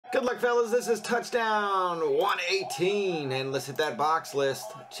Good luck, fellas. This is touchdown 118, and let's hit that box list.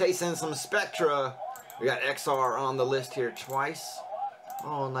 Chasing some Spectra. We got XR on the list here twice.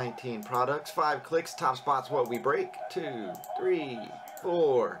 All 19 products. 5 clicks. Top spot's what we break. 2, 3,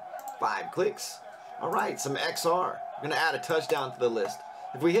 4, 5 clicks. All right, some XR. We're gonna add a touchdown to the list.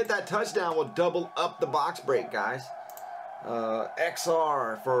 If we hit that touchdown, we'll double up the box break, guys.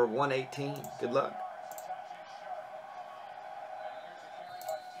 XR for 118. Good luck.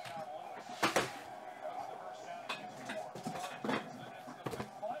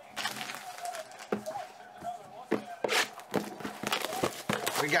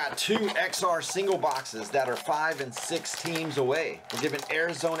 We got 2 XR single boxes that are 5 and 6 teams away. We're giving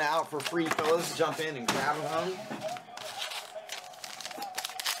Arizona out for free, fellas. Jump in and grab them.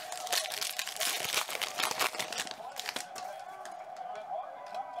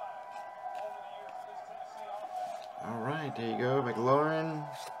 All right, there you go, McLaurin.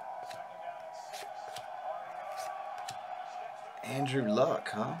 Andrew Luck,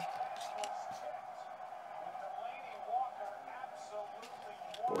 huh?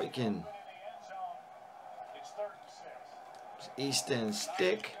 Boykin. Easton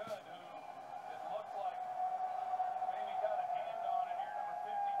Stick.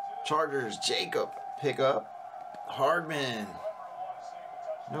 Chargers Jacob pickup. Hardman.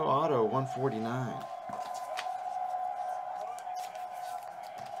 No auto, 149.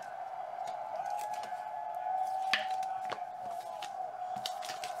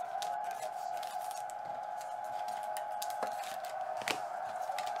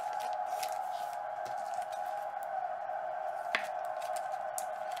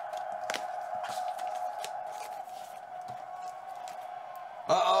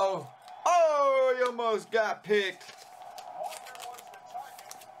 Uh-oh. Oh, he almost got picked.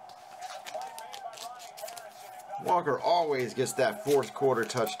 Walker always gets that fourth quarter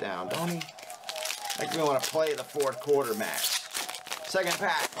touchdown, don't he? I think we want to play the fourth quarter match. Second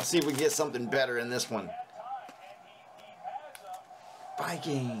pack. Let's see if we can get something better in this one.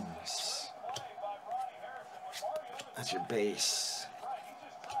 Vikings. That's your base.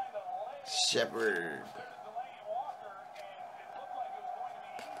 Shepard.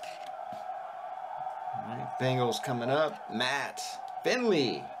 Alright, Bengals coming up. Matt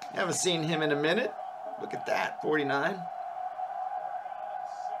Finley. Haven't seen him in a minute. Look at that, 49.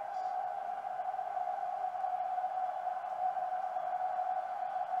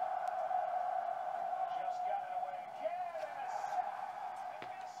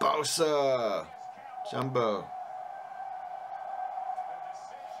 Bosa. Jumbo.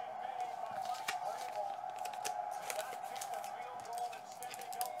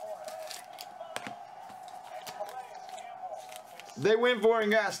 They went for it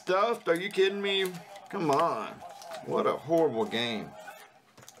and got stuffed. Are you kidding me? Come on. What a horrible game.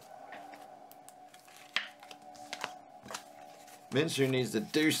 Minshew needs to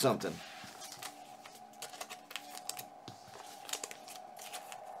do something.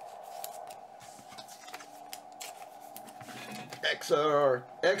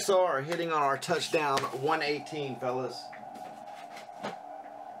 XR hitting on our touchdown 118, fellas.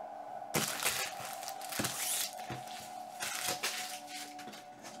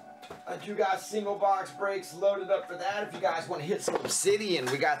 You got single box breaks loaded up for that. If you guys want to hit some Obsidian,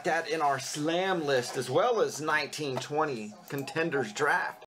 we got that in our slam list, as well as 1920 contenders draft.